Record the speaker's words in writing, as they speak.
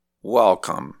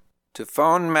Welcome to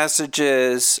Phone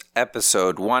Messages,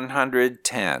 episode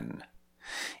 110,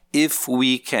 If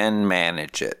We Can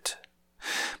Manage It.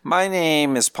 My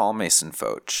name is Paul Mason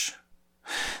Foch.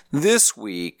 This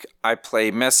week, I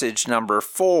play message number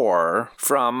 4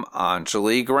 from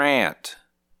Anjali Grant.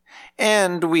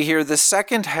 And we hear the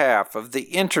second half of the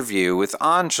interview with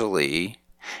Anjali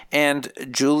and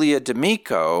Julia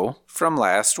D'Amico from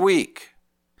last week.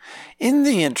 In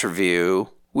the interview,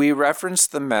 we reference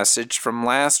the message from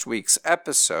last week's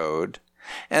episode,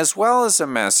 as well as a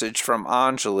message from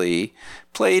Anjali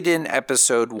played in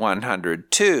episode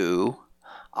 102,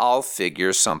 I'll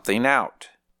Figure Something Out.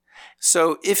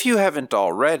 So if you haven't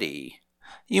already,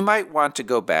 you might want to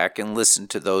go back and listen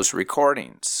to those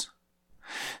recordings.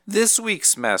 This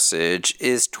week's message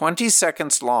is 20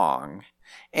 seconds long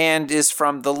and is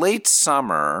from the late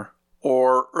summer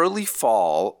or early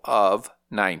fall of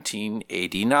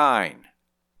 1989.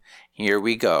 Here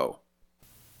we go.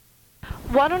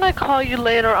 Why don't I call you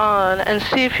later on and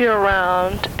see if you're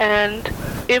around, and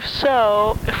if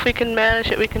so, if we can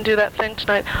manage it, we can do that thing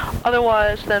tonight.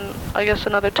 Otherwise, then I guess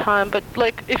another time. But,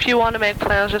 if you want to make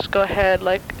plans, just go ahead.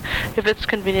 If it's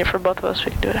convenient for both of us,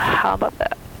 we can do it. How about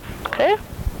that? Okay?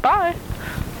 Bye.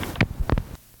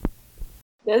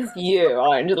 That's you,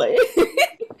 Anjali.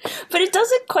 But it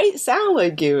doesn't quite sound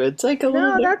like you. It's like a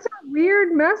little... No, that's a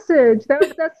weird message. That's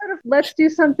sort of, let's do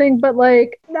something, but,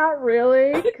 not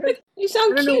really. You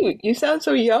sound cute. You sound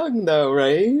so young, though,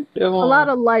 right? A lot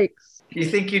of likes. Do you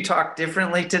think you talk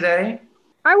differently today?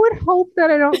 I would hope that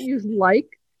I don't use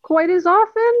quite as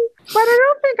often, but I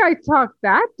don't think I talk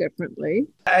that differently.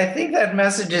 I think that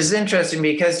message is interesting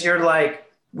because you're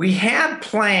we had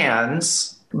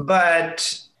plans,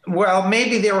 but... Well,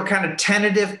 maybe they were kind of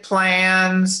tentative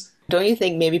plans. Don't you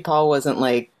think maybe Paul wasn't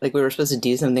we were supposed to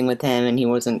do something with him and he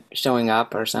wasn't showing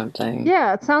up or something?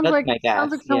 Yeah, it sounds like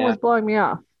someone was blowing me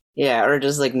off. Yeah, or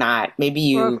just not. Maybe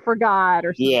you or forgot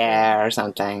or something. Yeah, or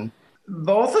something.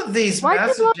 Both of these Why'd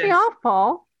messages. you blow me off,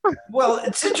 Paul? Well,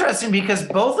 it's interesting because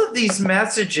both of these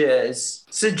messages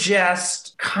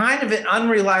suggest kind of an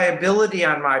unreliability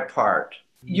on my part.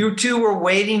 You two were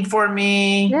waiting for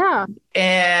me. Yeah.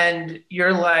 And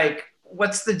you're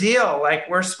what's the deal?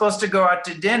 We're supposed to go out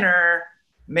to dinner.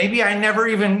 Maybe I never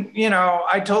even,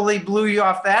 I totally blew you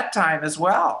off that time as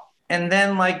well. And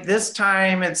then this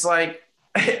time it's but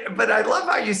I love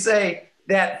how you say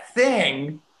that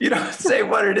thing. You don't say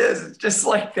what it is. It's just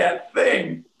that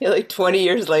thing. Yeah, 20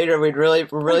 years later, we're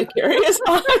really curious.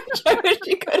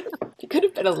 You could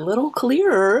have been a little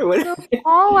clearer.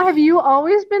 Paul, have you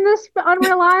always been this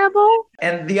unreliable?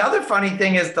 And the other funny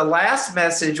thing is the last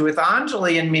message with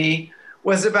Anjali and me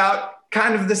was about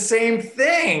kind of the same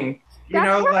thing.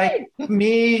 That's right.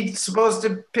 Me supposed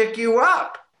to pick you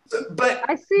up. But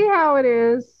I see how it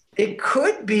is. It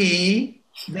could be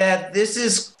that this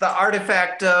is the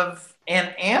artifact of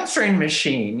an answering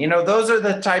machine. Those are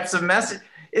the types of message.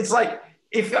 It's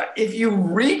if you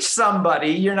reach somebody,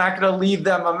 you're not going to leave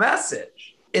them a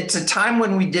message. It's a time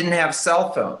when we didn't have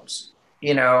cell phones.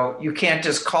 You can't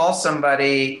just call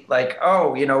somebody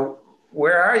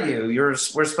where are you?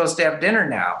 We're supposed to have dinner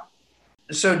now.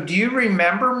 So do you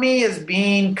remember me as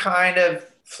being kind of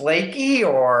flaky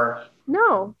or?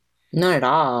 No. Not at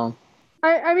all.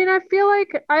 I mean, I feel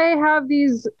like I have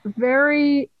these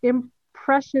very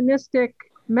impressionistic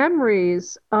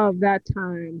memories of that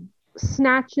time.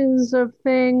 Snatches of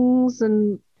things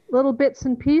and little bits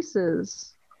and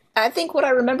pieces. I think what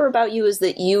I remember about you is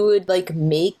that you would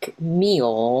make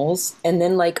meals and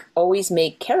then always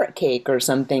make carrot cake or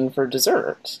something for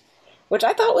dessert, which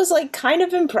I thought was kind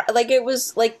of it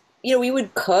was we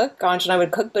would cook, Anj and I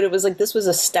would cook, but it was this was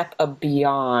a step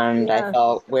beyond. Yes. I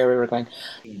felt where we were going.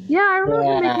 Yeah, I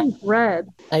remember making bread.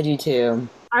 I do too.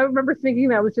 I remember thinking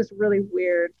that was just really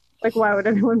weird. Why would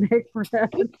anyone make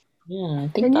bread? Yeah, I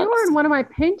think. And you were in one of my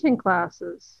painting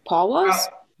classes. Paul was?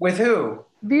 With who?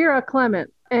 Vera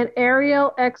Clement. And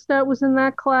Ariel Exta was in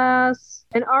that class.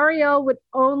 And Ariel would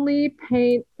only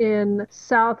paint in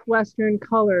Southwestern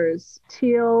colors,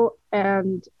 teal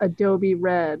and adobe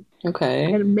red.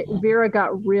 Okay. And Vera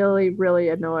got really, really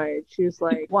annoyed. She was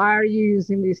like, why are you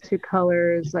using these two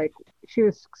colors? She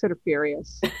was sort of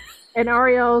furious. And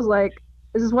Ariel was like,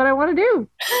 this is what I want to do.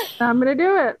 I'm going to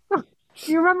do it.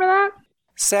 Do you remember that?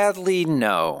 Sadly,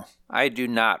 no. I do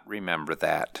not remember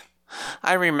that.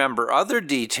 I remember other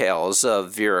details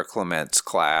of Vera Clement's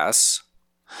class.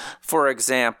 For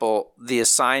example, the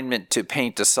assignment to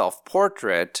paint a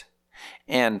self-portrait,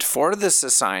 and for this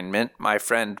assignment, my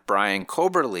friend Brian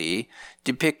Coberly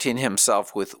depicting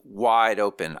himself with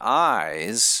wide-open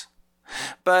eyes,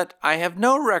 but I have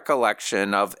no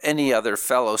recollection of any other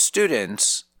fellow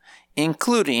students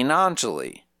including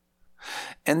Anjali.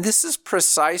 And this is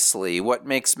precisely what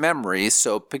makes memories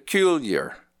so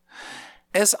peculiar.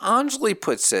 As Anjali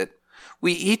puts it,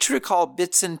 we each recall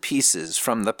bits and pieces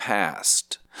from the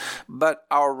past, but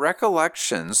our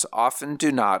recollections often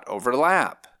do not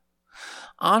overlap.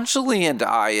 Anjali and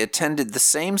I attended the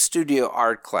same studio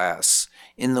art class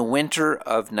in the winter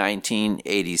of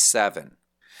 1987.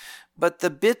 But the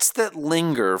bits that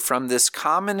linger from this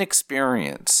common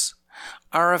experience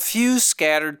are a few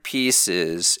scattered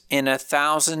pieces in a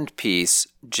 1,000-piece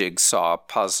jigsaw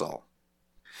puzzle.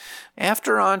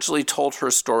 After Anjali told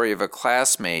her story of a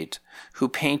classmate who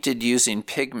painted using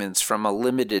pigments from a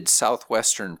limited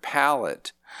southwestern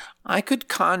palette, I could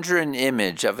conjure an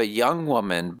image of a young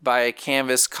woman by a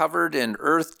canvas covered in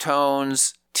earth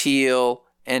tones, teal,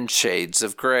 and shades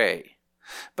of gray.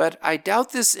 But I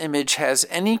doubt this image has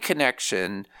any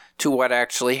connection to what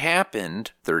actually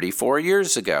happened 34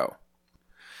 years ago.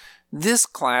 This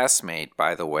classmate,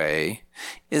 by the way,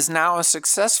 is now a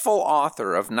successful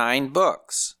author of 9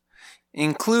 books,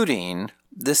 including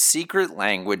The Secret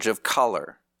Language of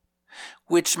Color,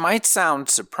 which might sound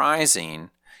surprising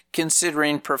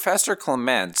considering Professor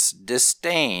Clement's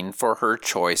disdain for her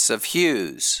choice of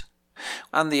hues.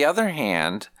 On the other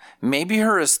hand, maybe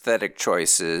her aesthetic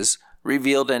choices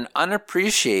revealed an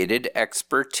unappreciated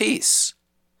expertise.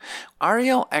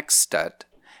 Ariel Eckstedt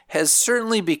has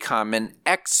certainly become an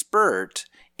expert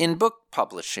in book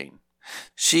publishing.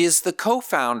 She is the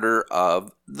co-founder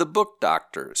of The Book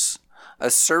Doctors,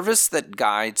 a service that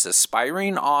guides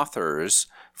aspiring authors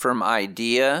from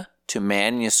idea to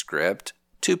manuscript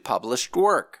to published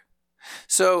work.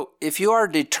 So if you are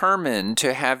determined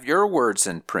to have your words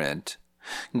in print,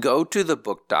 go to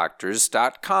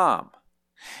thebookdoctors.com.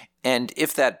 And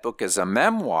if that book is a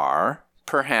memoir,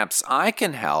 perhaps I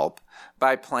can help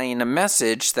by playing a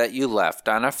message that you left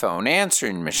on a phone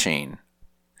answering machine.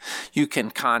 You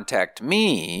can contact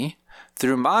me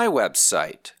through my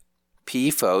website,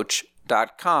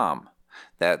 pfoch.com.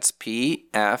 That's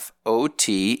pfotsch.com.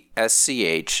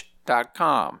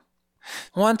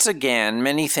 Once again,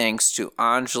 many thanks to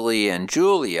Anjali and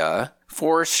Julia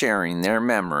for sharing their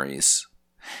memories.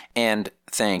 And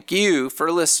thank you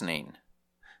for listening.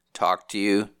 Talk to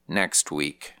you next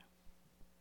week.